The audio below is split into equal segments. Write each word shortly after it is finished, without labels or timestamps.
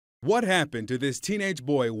What happened to this teenage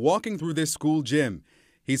boy walking through this school gym?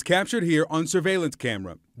 He's captured here on surveillance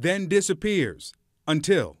camera, then disappears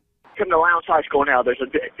until... Come to the lounge high school now. There's a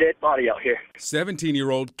dead body out here.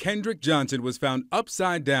 17-year-old Kendrick Johnson was found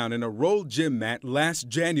upside down in a rolled gym mat last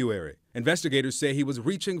January. Investigators say he was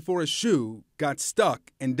reaching for a shoe, got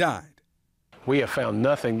stuck, and died. We have found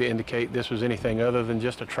nothing to indicate this was anything other than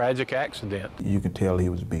just a tragic accident. You could tell he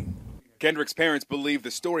was beaten. Kendrick's parents believe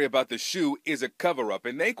the story about the shoe is a cover-up,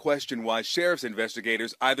 and they question why sheriff's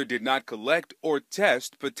investigators either did not collect or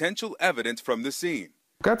test potential evidence from the scene.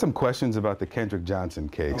 Got some questions about the Kendrick Johnson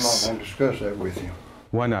case. I'm not going to discuss that with you.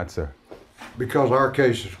 Why not, sir? Because our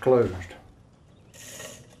case is closed.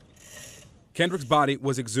 Kendrick's body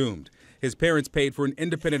was exhumed. His parents paid for an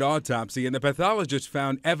independent autopsy, and the pathologist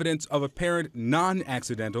found evidence of apparent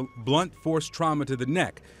non-accidental blunt force trauma to the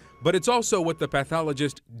neck. But it's also what the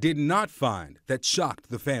pathologist did not find that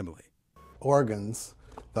shocked the family. Organs,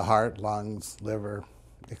 the heart, lungs, liver,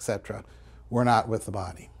 etc., were not with the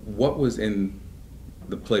body. What was in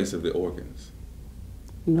the place of the organs?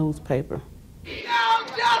 Newspaper.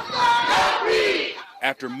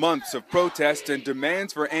 After months of protests and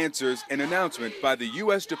demands for answers, an announcement by the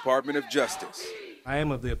U.S. Department of Justice. I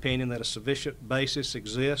am of the opinion that a sufficient basis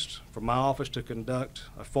exists for my office to conduct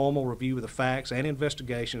a formal review of the facts and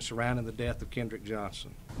investigation surrounding the death of Kendrick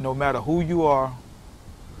Johnson. No matter who you are,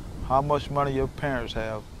 how much money your parents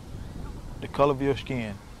have, the color of your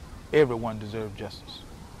skin, everyone deserves justice.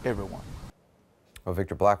 Everyone. Well,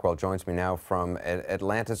 Victor Blackwell joins me now from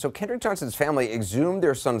Atlanta. So Kendrick Johnson's family exhumed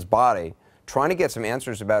their son's body, trying to get some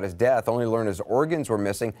answers about his death, only learned his organs were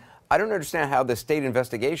missing. I don't understand how the state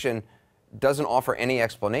investigation doesn't offer any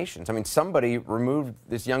explanations. I mean, somebody removed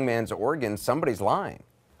this young man's organs. Somebody's lying.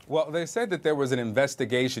 Well, they said that there was an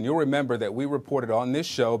investigation. You'll remember that we reported on this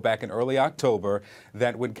show back in early October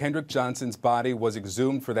that when Kendrick Johnson's body was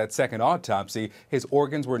exhumed for that second autopsy, his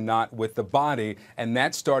organs were not with the body, and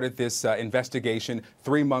that started this investigation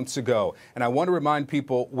 3 months ago. And I want to remind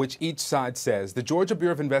people which each side says. The Georgia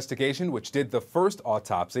Bureau of Investigation, which did the first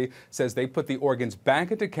autopsy, says they put the organs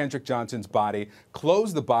back into Kendrick Johnson's body,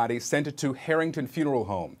 closed the body, sent it to Harrington Funeral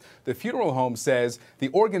Home. The funeral home says the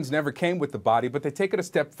organs never came with the body, but they take it a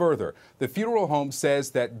step further. The funeral home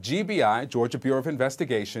says that GBI, Georgia Bureau of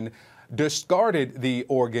Investigation, discarded the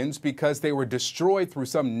organs because they were destroyed through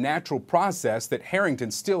some natural process that Harrington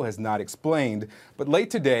still has not explained. But late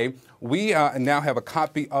today, we now have a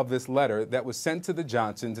copy of this letter that was sent to the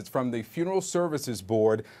Johnsons. It's from the Funeral Services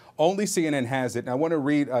Board. Only CNN has it. And I want to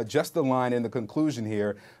read just the line in the conclusion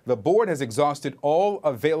here. The board has exhausted all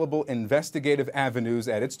available investigative avenues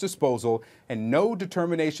at its disposal, and no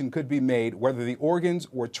determination could be made whether the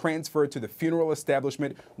organs were transferred to the funeral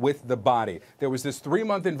establishment with the body. There was this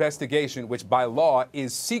 3-month investigation, which by law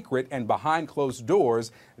is secret and behind closed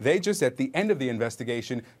doors. They just, at the end of the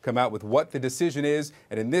investigation, come out with what the decision is,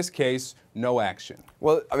 and in this case, no action.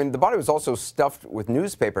 Well, I mean, the body was also stuffed with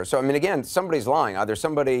newspaper. So, I mean, again, somebody's lying. Either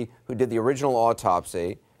somebody who did the original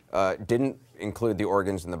autopsy didn't include the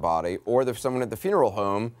organs in the body, or if someone at the funeral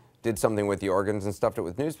home did something with the organs and stuffed it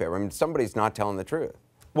with newspaper. I mean, somebody's not telling the truth.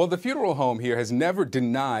 Well, the funeral home here has never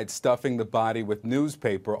denied stuffing the body with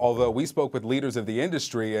newspaper, although we spoke with leaders of the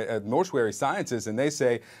industry at Mortuary Sciences, and they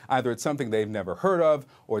say either it's something they've never heard of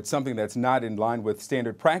or it's something that's not in line with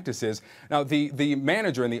standard practices. Now, the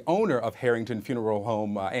manager and the owner of Harrington Funeral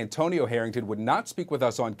Home, Antonio Harrington, would not speak with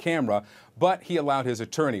us on camera, but he allowed his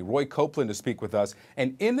attorney, Roy Copeland, to speak with us.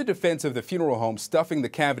 And in the defense of the funeral home stuffing the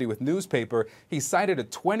cavity with newspaper, he cited a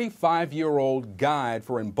 25-year-old guide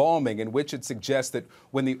for embalming in which it suggests that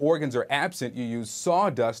when the organs are absent, you use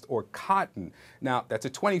sawdust or cotton. Now, that's a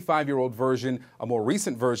 25-year-old version. A more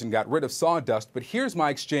recent version got rid of sawdust. But here's my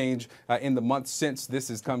exchange in the months since this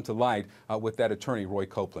has come to light with that attorney, Roy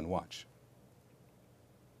Copeland. Watch.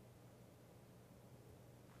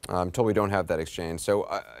 I'm told we don't have that exchange. So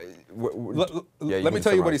let me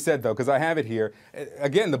tell you what he said, though, because I have it here.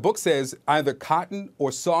 Again, the book says either cotton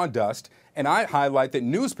or sawdust, and I highlight that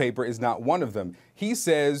newspaper is not one of them. He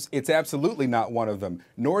says it's absolutely not one of them,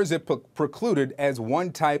 nor is it precluded as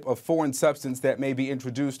one type of foreign substance that may be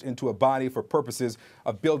introduced into a body for purposes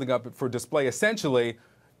of building up for display. Essentially,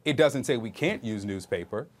 it doesn't say we can't use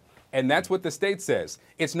newspaper. And that's what the state says.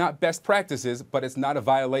 It's not best practices, but it's not a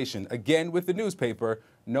violation. Again, with the newspaper,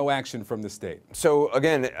 no action from the state. So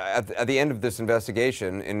again, at the end of this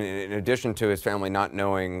investigation, in addition to his family not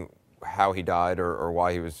knowing how he died or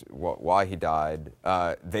why he died,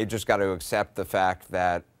 they just got to accept the fact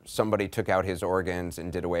that somebody took out his organs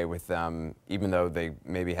and did away with them, even though they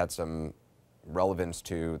maybe had some relevance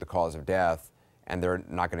to the cause of death, and they're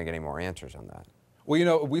not going to get any more answers on that. Well, you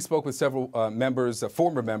know, we spoke with several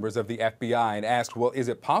former members of the FBI, and asked, well, is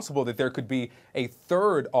it possible that there could be a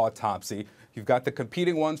third autopsy? You've got the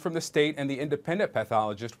competing ones from the state and the independent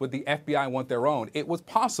pathologist. Would the FBI want their own? It was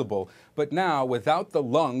possible, but now without the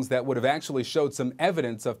lungs that would have actually showed some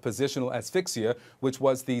evidence of positional asphyxia, which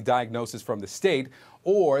was the diagnosis from the state,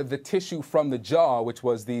 or the tissue from the jaw, which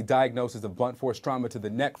was the diagnosis of blunt force trauma to the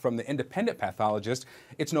neck from the independent pathologist,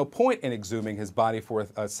 it's no point in exhuming his body for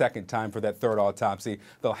a second time for that third autopsy.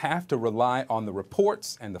 They'll have to rely on the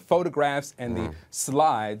reports and the photographs and the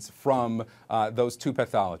slides from those two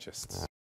pathologists.